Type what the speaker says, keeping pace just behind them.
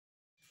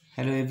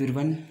Hello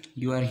everyone,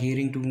 you are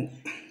hearing to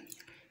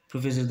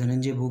Professor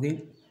Dhananjay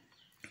Bhoge.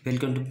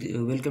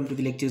 Welcome to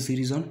the lecture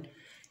series on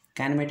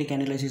kinematic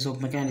analysis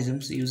of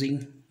mechanisms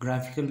using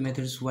graphical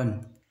methods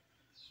 1.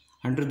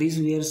 Under this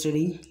we are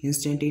studying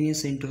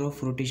instantaneous center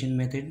of rotation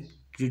method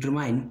to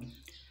determine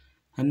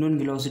unknown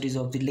velocities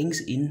of the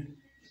links in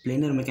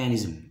planar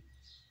mechanism.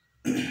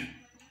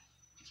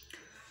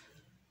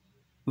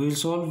 We will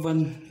solve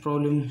one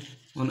problem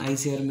on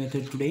ICR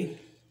method today.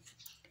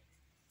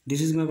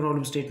 This is my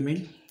problem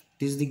statement.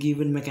 This is the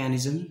given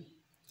mechanism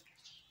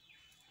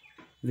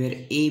where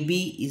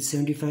AB is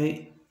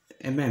 75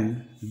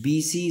 mm,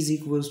 BC is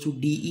equals to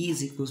DE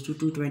is equals to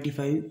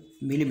 225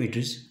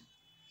 millimeters.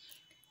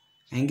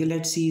 Angle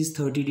at C is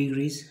 30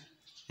 degrees.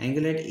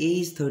 Angle at A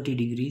is 30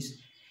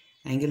 degrees.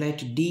 Angle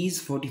at D is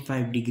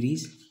 45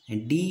 degrees.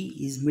 And D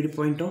is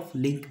midpoint of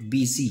link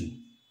BC.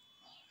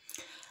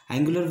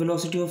 Angular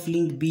velocity of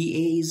link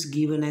BA is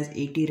given as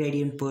 80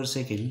 radian per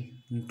second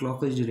in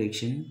clockwise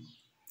direction.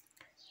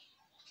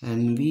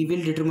 And we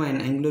will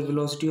determine angular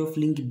velocity of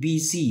link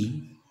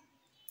BC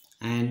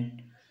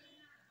and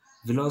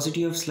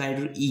velocity of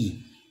slider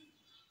E.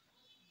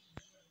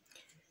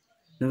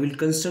 Now we'll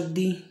construct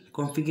the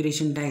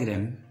configuration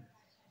diagram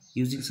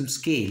using some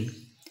scale.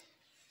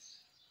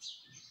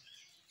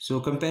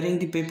 So comparing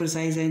the paper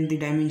size and the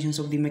dimensions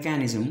of the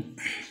mechanism,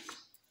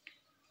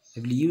 I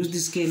will use the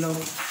scale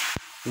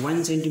of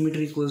 1 centimeter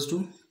equals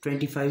to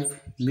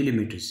 25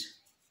 millimeters.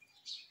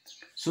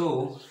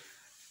 So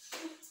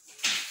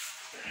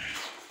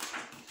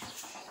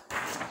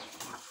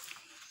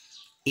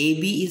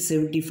AB is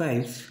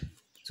 75,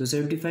 so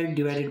 75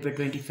 divided by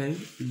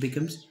 25 it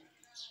becomes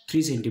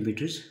 3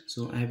 centimeters.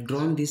 So I have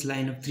drawn this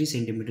line of 3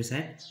 centimeters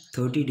at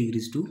 30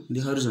 degrees to the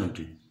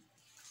horizontal.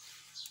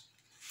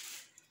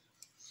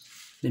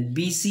 Then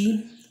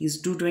BC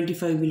is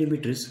 225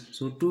 millimeters,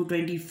 so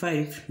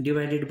 225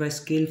 divided by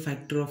scale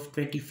factor of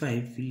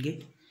 25 will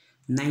get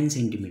 9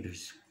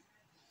 centimeters.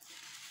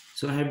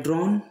 So I have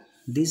drawn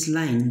this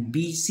line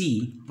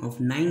BC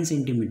of 9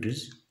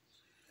 centimeters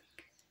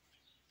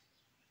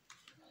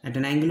at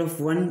an angle of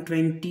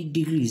 120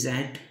 degrees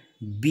at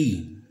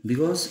B,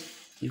 because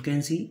you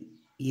can see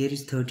here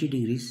is 30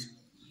 degrees,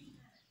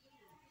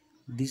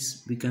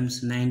 this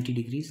becomes 90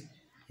 degrees,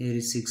 here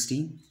is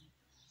 60.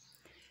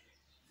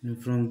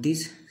 Now from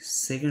this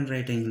second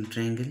right angle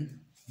triangle,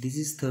 this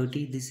is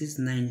 30, this is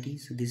 90,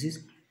 so this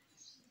is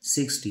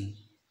 60.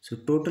 So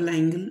total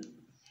angle,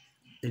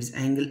 that is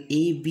angle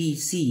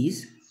ABC,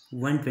 is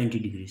 120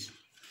 degrees.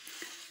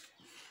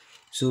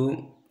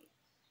 So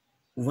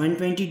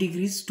 120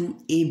 degrees to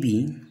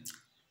AB,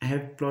 I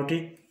have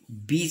plotted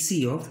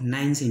BC of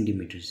 9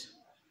 centimeters.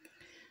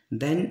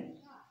 Then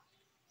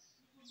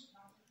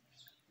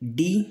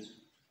D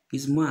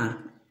is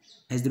marked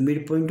as the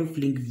midpoint of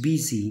link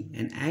BC,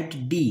 and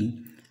at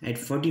D at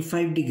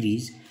 45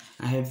 degrees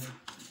I have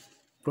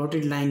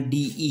plotted line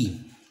DE.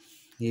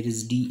 Here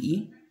is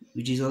DE,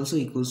 which is also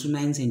equals to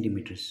 9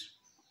 centimeters,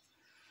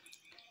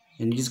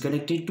 and it is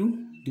connected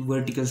to the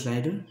vertical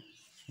slider,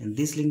 and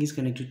this link is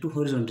connected to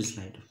horizontal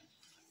slider.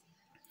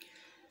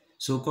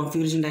 So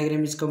configuration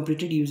diagram is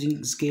completed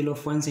using scale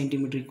of 1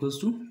 centimeter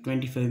equals to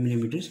 25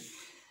 millimeters.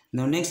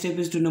 Now next step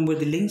is to number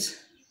the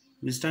links.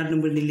 We'll start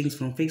numbering the links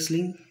from fixed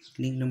link.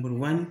 Link number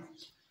 1,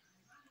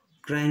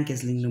 crank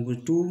as link number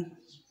 2,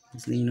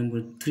 this link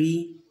number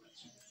 3,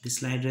 this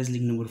slider as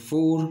link number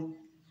 4,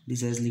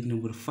 this as link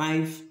number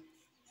 5,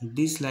 and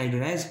this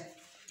slider as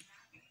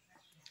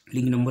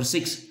link number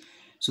 6.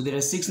 So there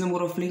are 6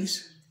 number of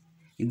links.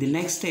 In the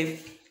next step,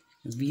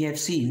 as we have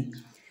seen,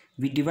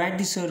 we divide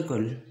the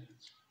circle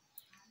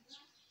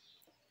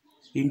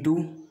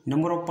into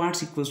number of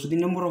parts equals to the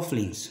number of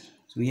links.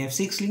 So we have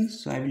 6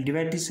 links, so I will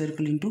divide this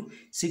circle into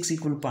 6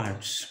 equal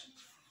parts.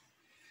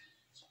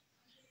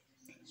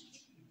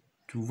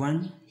 To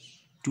 1,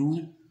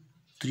 2,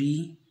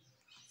 3,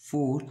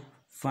 4,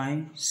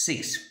 5,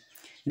 6.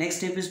 Next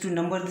step is to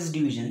number these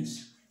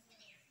divisions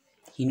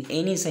in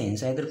any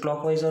sense, either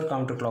clockwise or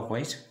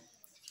counterclockwise.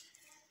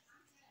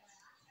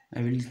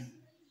 I will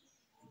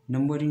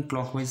number in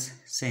clockwise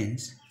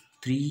sense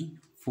 3,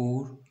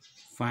 4,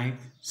 5,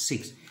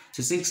 6.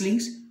 So 6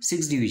 links,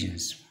 6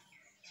 divisions.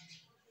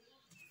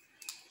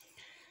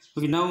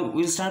 Okay, now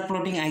we'll start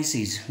plotting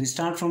ICs. We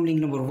start from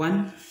link number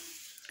 1.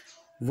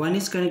 1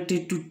 is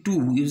connected to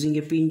 2 using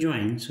a pin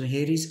joint. So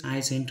here is I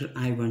center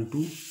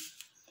I12.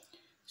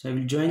 So I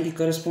will join the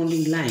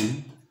corresponding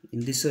line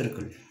in this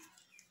circle.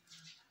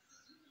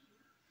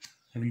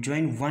 I will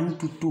join 1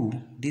 to 2.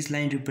 This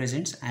line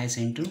represents I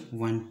center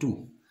 1,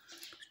 2.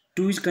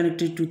 2 is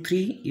connected to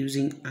 3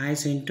 using I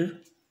center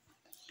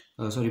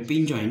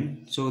pin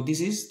joint. So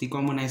this is the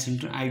common I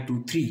center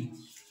I23.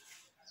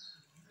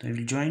 So I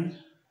will join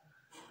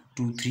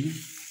 2, 3.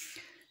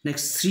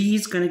 Next 3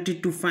 is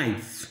connected to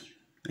 5,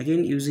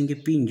 again using a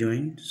pin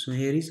joint. So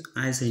here is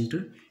I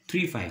center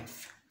 3,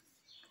 5.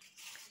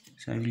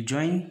 So I will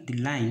join the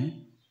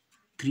line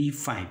 3,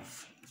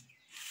 5.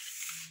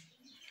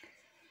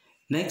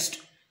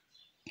 Next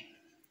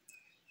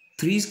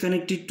 3 is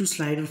connected to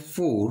slider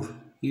 4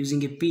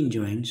 using a pin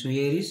joint. So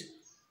here is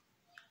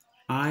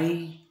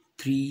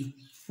I3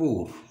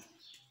 4.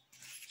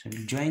 So I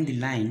will join the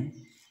line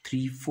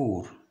 3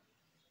 4.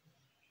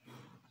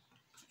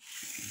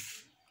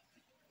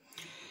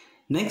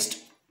 Next,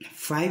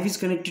 5 is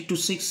connected to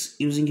 6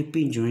 using a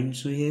pin joint.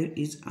 So here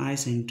is I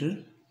center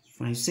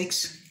 5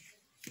 6.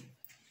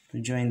 So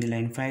join the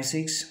line 5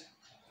 6.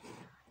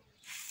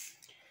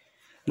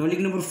 Now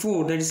link number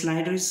 4, that is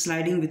slider is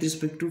sliding with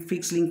respect to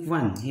fixed link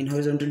 1 in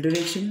horizontal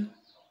direction.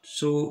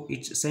 So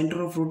its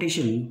center of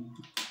rotation,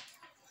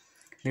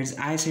 that is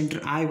I center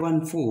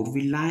I14,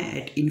 will lie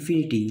at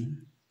infinity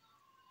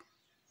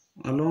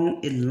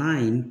along a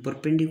line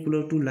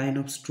perpendicular to line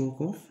of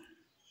stroke of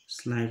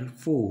slider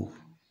 4.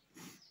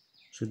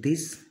 So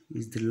this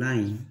is the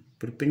line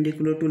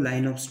perpendicular to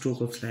line of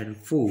stroke of slider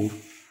 4.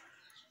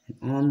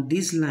 And on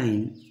this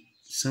line,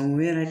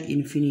 somewhere at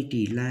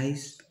infinity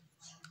lies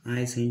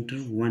I center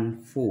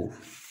 1 4.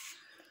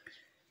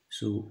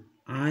 So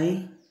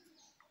I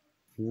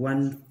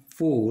 1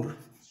 4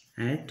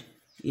 at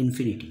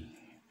infinity.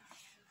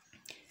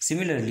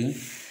 Similarly,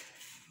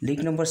 link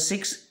number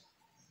 6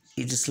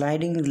 is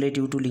sliding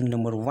relative to link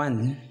number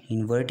 1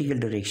 in vertical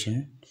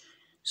direction.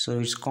 So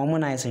its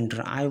common I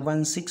center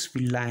I16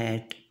 will lie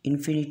at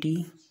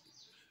infinity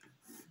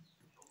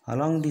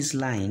along this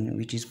line,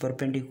 which is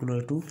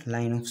perpendicular to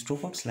line of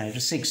stroke of slider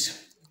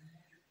 6.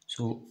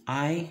 So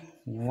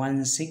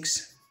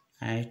I16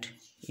 at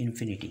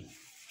infinity.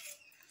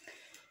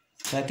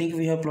 So I think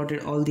we have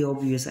plotted all the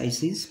obvious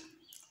ICs.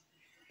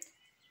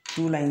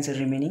 2 lines are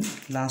remaining,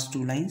 last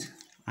 2 lines.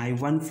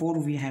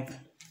 I14 we have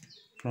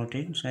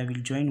plotted, so I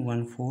will join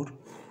 14.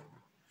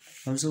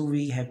 Also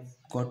we have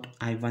got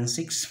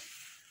I16,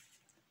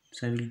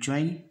 so I will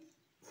join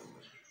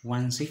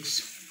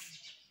 16.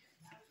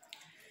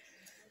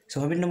 So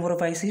how many number of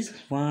ICs?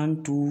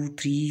 1 2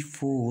 3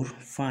 4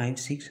 5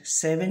 6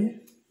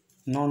 7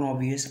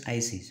 non-obvious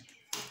ICs.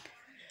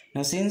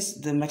 Now since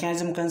the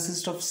mechanism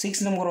consists of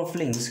 6 number of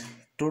links,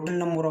 total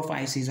number of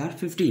ICs are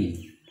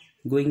 15.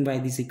 Going by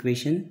this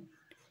equation,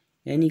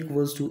 n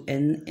equals to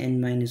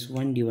n minus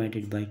 1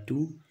 divided by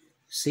 2,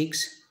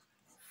 6,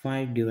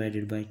 5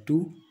 divided by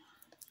 2,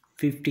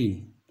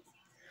 15.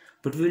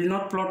 But we will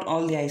not plot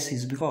all the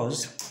ICs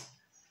because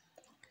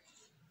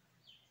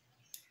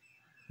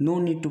no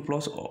need to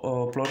plot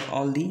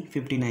all the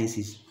 15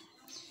 ICs.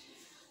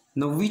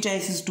 Now which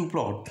ICs to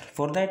plot?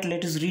 For that,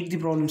 let us read the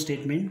problem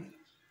statement.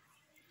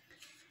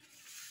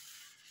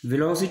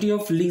 Velocity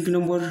of link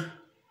number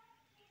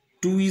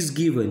 2 is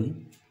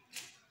given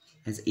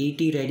as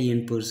 80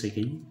 radian per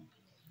second.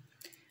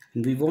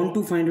 And we want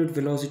to find out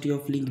velocity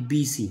of link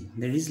BC,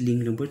 that is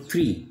link number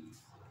 3.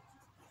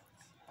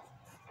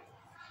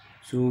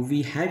 So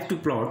we have to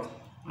plot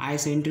I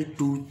center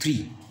 2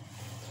 3.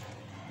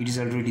 It is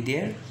already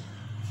there.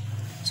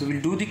 So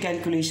we'll do the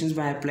calculations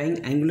by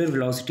applying angular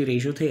velocity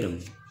ratio theorem.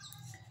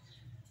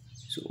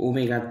 So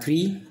omega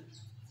 3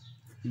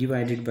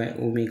 divided by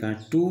omega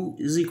 2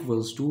 is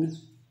equals to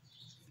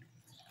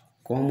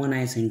common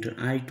I center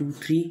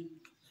I23,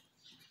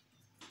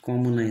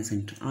 common I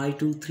center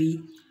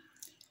I23,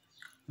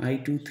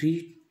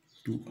 I23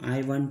 to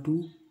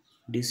I12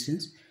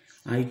 distance,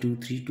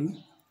 I23 to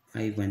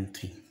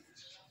I13.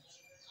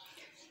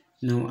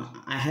 Now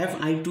I have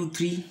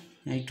I23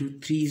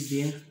 is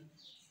there,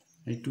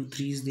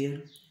 I23 is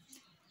there,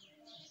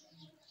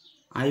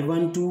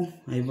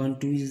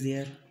 I12 is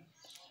there,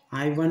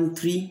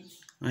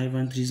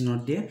 I13 is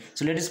not there.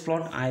 So let us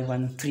plot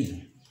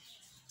I13.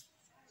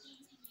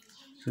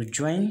 So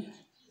join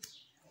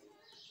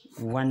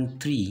 1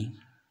 3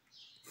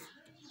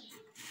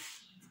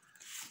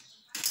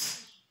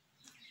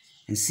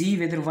 and see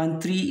whether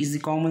 1 3 is the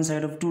common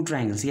side of 2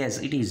 triangles. Yes,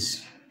 it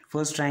is.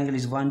 First triangle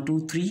is 1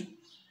 2 3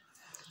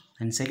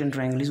 and second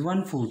triangle is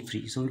 1 4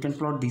 3. So we can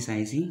plot this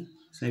IC.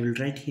 So I will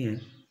write here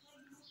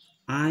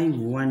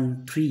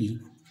I13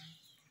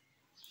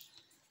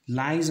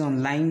 lies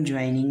on line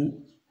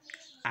joining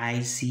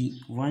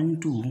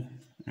IC12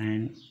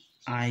 and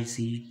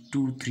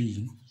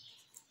IC23,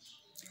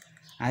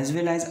 as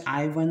well as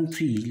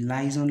I13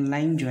 lies on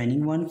line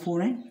joining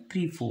 14 and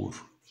 34.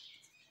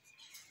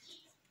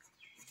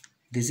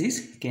 This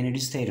is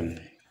Kennedy's theorem.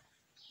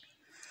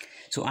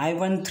 So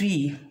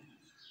I13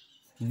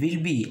 will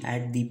be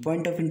at the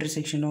point of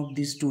intersection of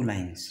these 2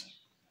 lines.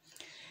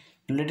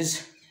 Now let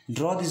us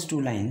draw these 2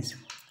 lines.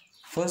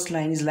 First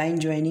line is line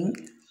joining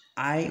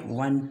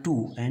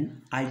I12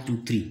 and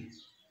I23.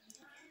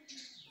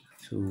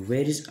 So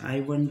where is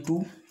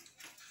I12?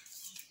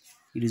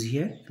 It is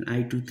here, and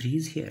I23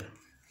 is here.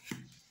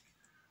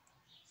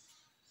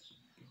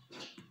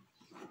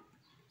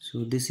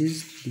 So this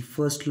is the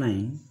first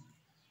line.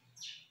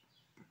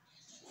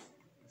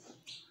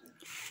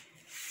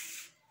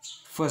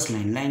 First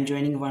line, line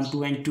joining 1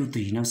 2 and 2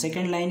 3. Now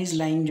second line is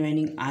line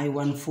joining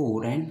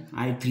I14 and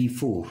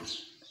I34.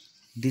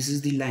 This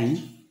is the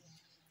line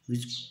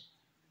which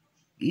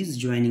is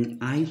joining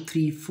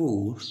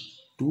I34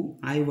 to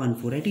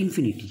I14 at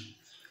infinity.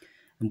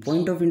 And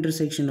point of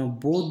intersection of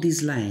both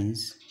these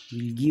lines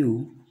will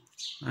give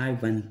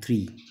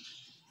I13.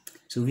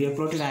 So we have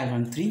plotted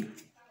I13.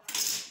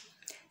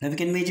 Now we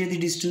can measure the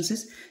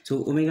distances.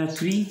 So omega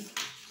 3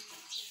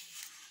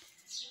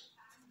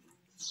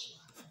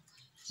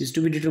 is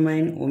to be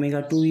determined.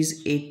 Omega 2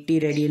 is 80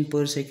 radian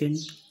per second.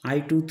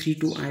 I23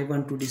 to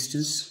I12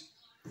 distance.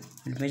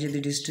 We'll measure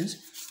the distance.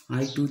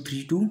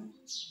 I23 to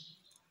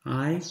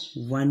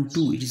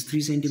I12, it is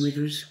 3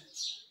 centimeters.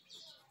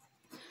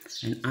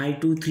 And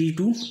I23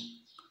 to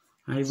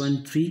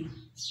I13,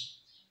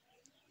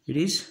 it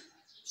is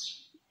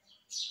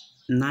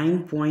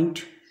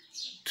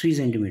 9.3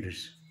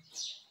 centimeters.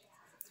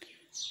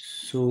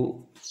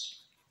 So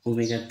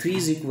omega 3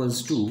 is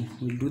equals to,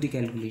 we'll do the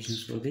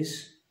calculations for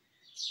this.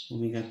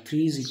 Omega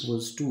 3 is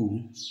equals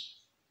to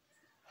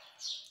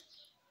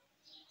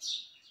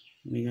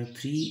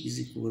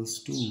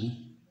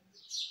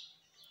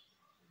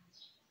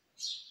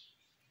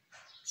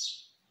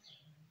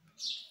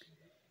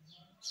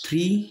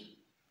 3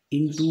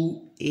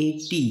 into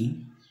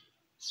 80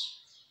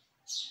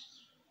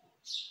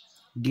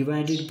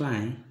 divided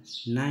by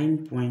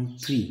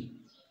 9.3,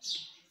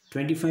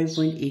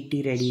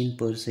 25.80 radian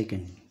per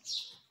second.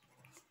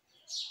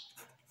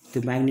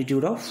 The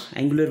magnitude of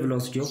angular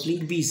velocity of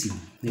link BC.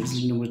 That is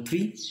link number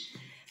 3.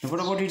 Now what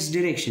about its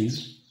direction?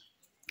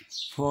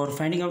 For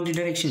finding out the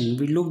direction,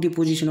 we look the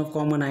position of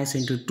common eye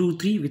center 2,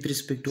 3 with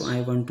respect to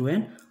I12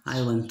 and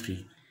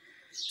I13.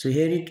 So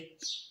here it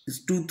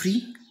is 2,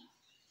 3,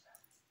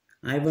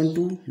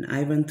 I12 and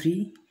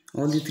I13.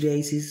 All the 3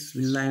 axes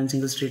will lie on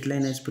single straight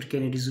line as per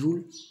Kennedy's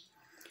rule.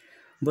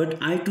 But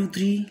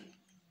I23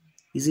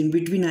 is in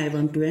between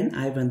I12 and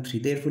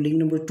I13. Therefore, link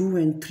number 2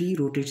 and 3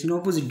 rotates in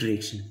opposite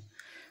direction.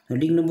 Now,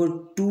 link number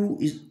 2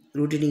 is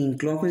rotating in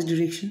clockwise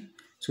direction.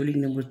 So, link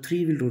number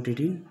 3 will rotate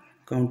in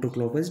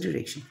counterclockwise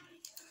direction.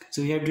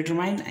 So, we have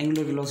determined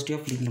angular velocity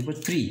of link number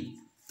 3.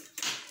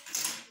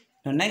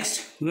 Now,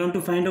 next, we want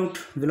to find out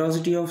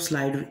velocity of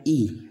slider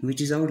E,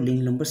 which is our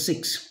link number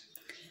 6.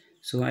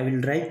 So, I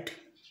will write.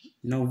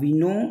 Now, we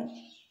know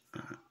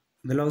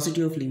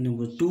velocity of link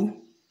number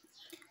 2.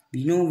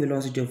 We know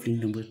velocity of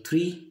link number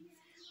 3.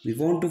 We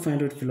want to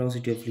find out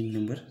velocity of link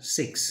number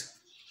 6.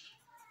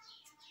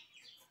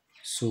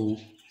 So,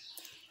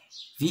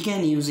 we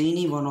can use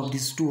any one of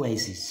these 2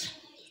 axes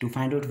to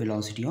find out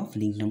velocity of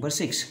link number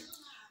 6.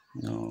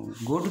 Now,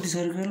 go to the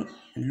circle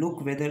and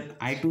look whether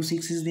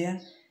I26 is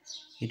there.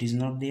 It is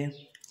not there.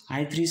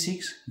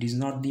 I36, it is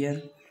not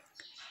there.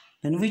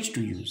 Then which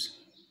to use?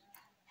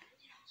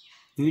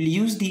 We will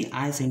use the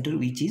eye center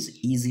which is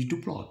easy to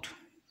plot.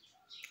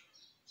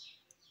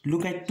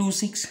 Look at 2,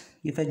 6.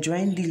 If I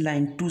join the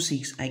line 2,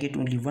 6, I get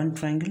only one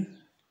triangle.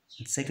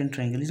 The second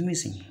triangle is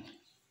missing.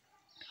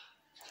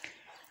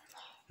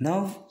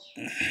 Now,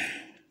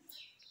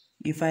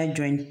 if I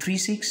join 3,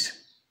 6,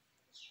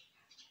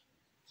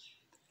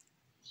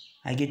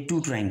 I get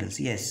 2 triangles.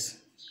 Yes,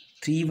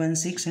 3, 1,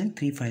 6 and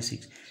 3, 5,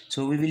 6.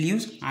 So we will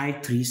use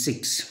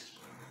I36.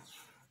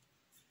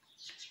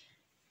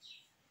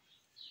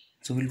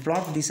 So we'll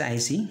plot this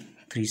IC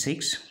 3,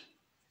 6.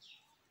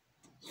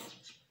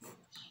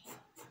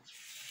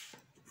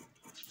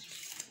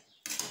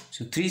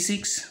 So 3,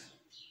 6,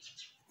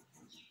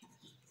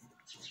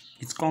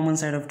 it's common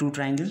side of 2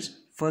 triangles.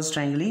 First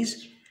triangle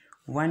is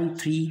 1,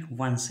 3,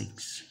 1,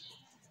 6.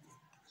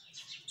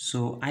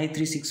 So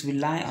I36 will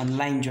lie on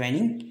line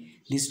joining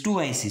these 2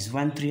 ICs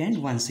 1, 3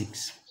 and 1,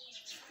 6.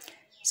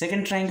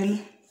 Second triangle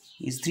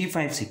is 3,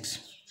 5, 6.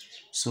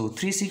 So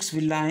 3, 6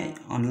 will lie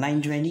on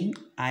line joining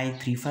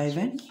I35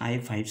 and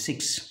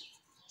I56.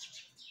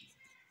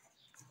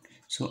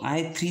 So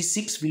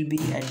I36 will be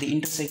at the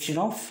intersection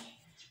of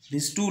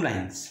these 2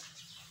 lines.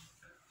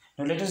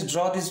 Now let us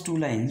draw these 2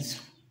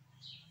 lines.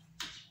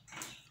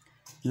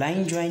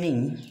 Line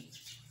joining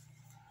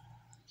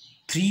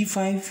 3,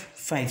 5,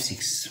 5,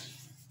 6.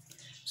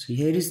 So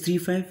here is 3,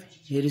 5,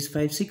 here is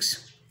 5,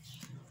 6.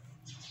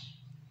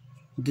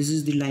 This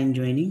is the line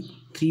joining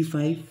 3,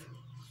 5,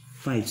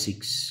 5,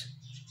 6.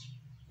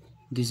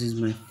 This is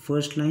my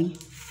first line.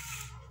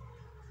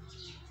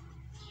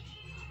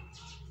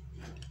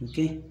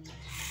 Okay.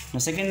 Now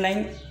second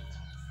line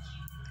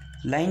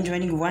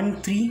joining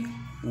 1, 3,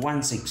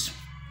 1, 6.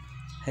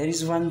 Here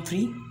is 1,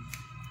 3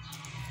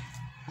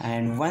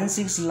 and 1,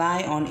 6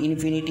 lie on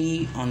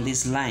infinity on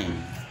this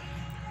line.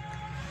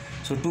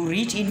 So to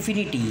reach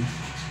infinity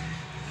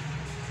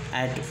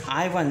at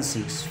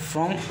I16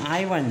 from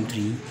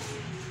I13,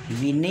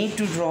 we need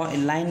to draw a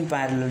line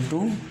parallel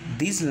to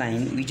this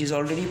line which is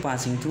already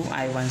passing through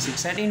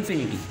I16 at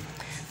infinity,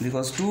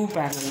 because 2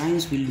 parallel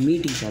lines will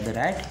meet each other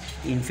at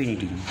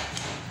infinity.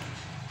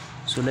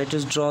 So let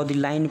us draw the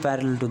line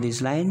parallel to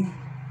this line.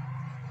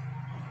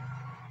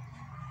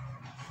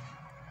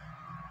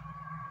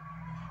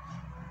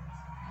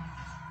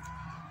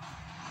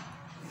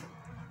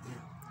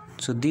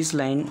 So this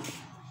line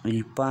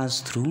will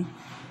pass through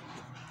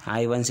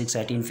I16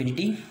 at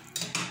infinity.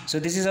 So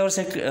this is our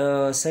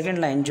second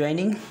line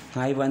joining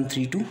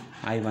I13 to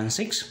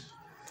I16.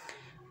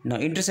 Now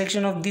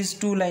intersection of these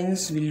 2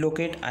 lines will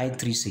locate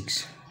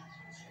I36.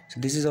 So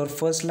this is our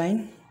first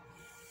line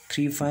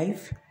 3,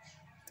 5,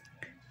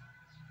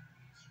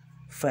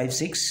 5,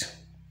 6.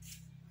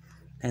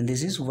 and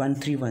this is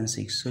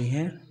 1316. So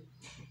here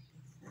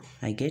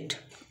I get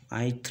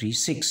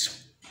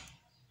I36.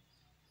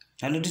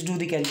 Now let us do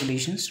the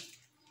calculations.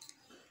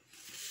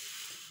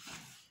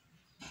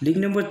 Link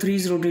number 3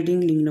 is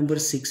rotating, link number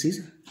 6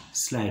 is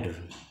slider.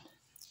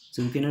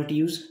 So we cannot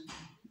use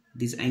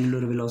this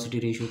angular velocity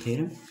ratio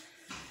theorem.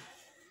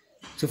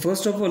 So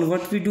first of all,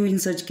 what we do in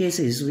such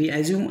cases, we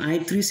assume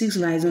I36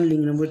 lies on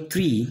link number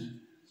 3.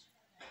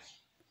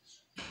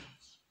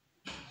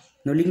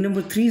 Now link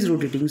number 3 is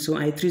rotating, so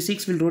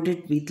I36 will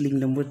rotate with link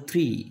number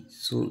 3.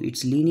 So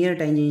its linear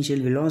tangential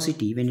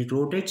velocity when it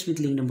rotates with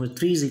link number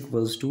 3 is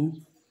equals to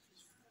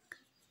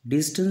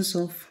distance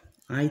of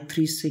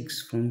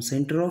I36 from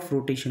center of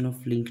rotation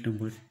of link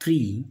number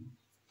 3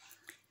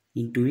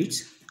 into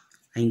its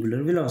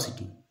angular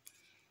velocity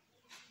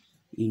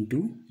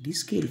into the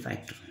scale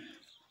factor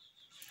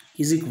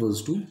is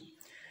equals to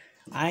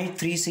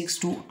I36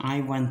 to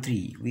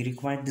I13. We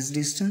require this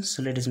distance,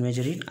 so let us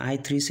measure it.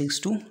 I36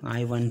 to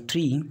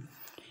I13,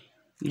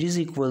 it is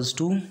equals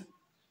to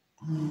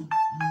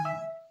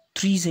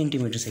 3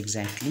 centimeters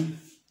exactly.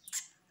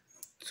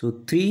 So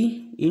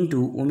 3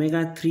 into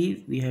omega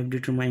 3 we have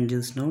determined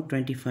just now,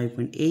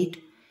 25.8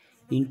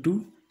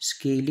 into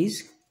scale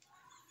is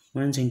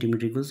 1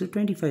 centimeter equals to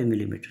 25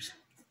 millimeters.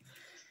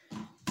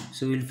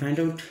 So we'll find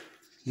out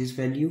this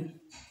value.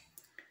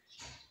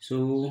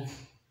 So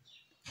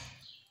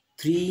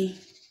 3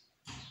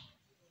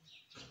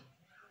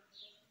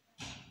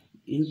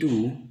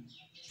 into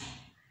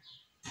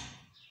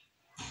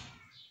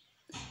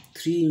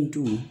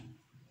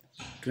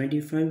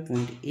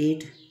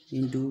 25.8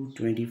 into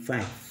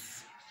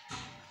 25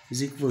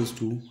 is equals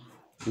to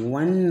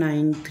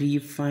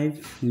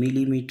 1935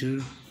 millimeter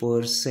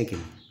per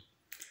second.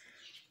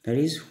 That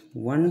is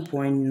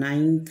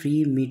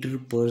 1.93 meter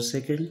per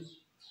second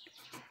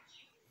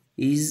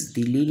is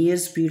the linear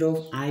speed of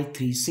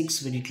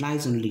I36 when it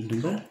lies on link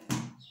number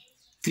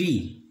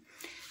 3.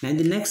 Now in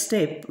the next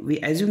step, we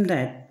assume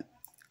that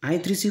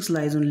I36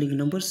 lies on link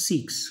number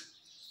 6.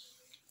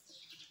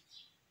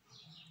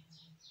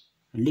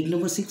 Link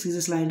number 6 is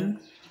a slider.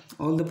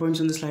 All the points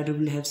on the slider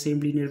will have same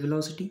linear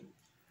velocity.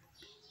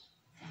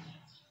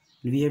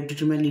 We have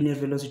determined linear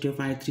velocity of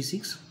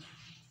I36,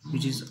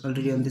 which is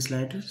already on the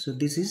slider. So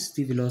this is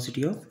the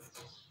velocity of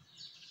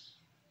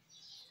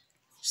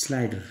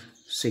slider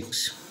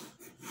 6.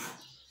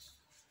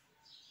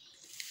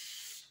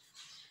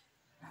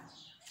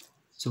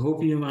 So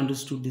hope you have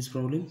understood this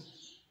problem.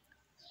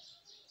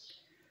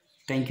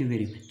 Thank you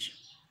very much.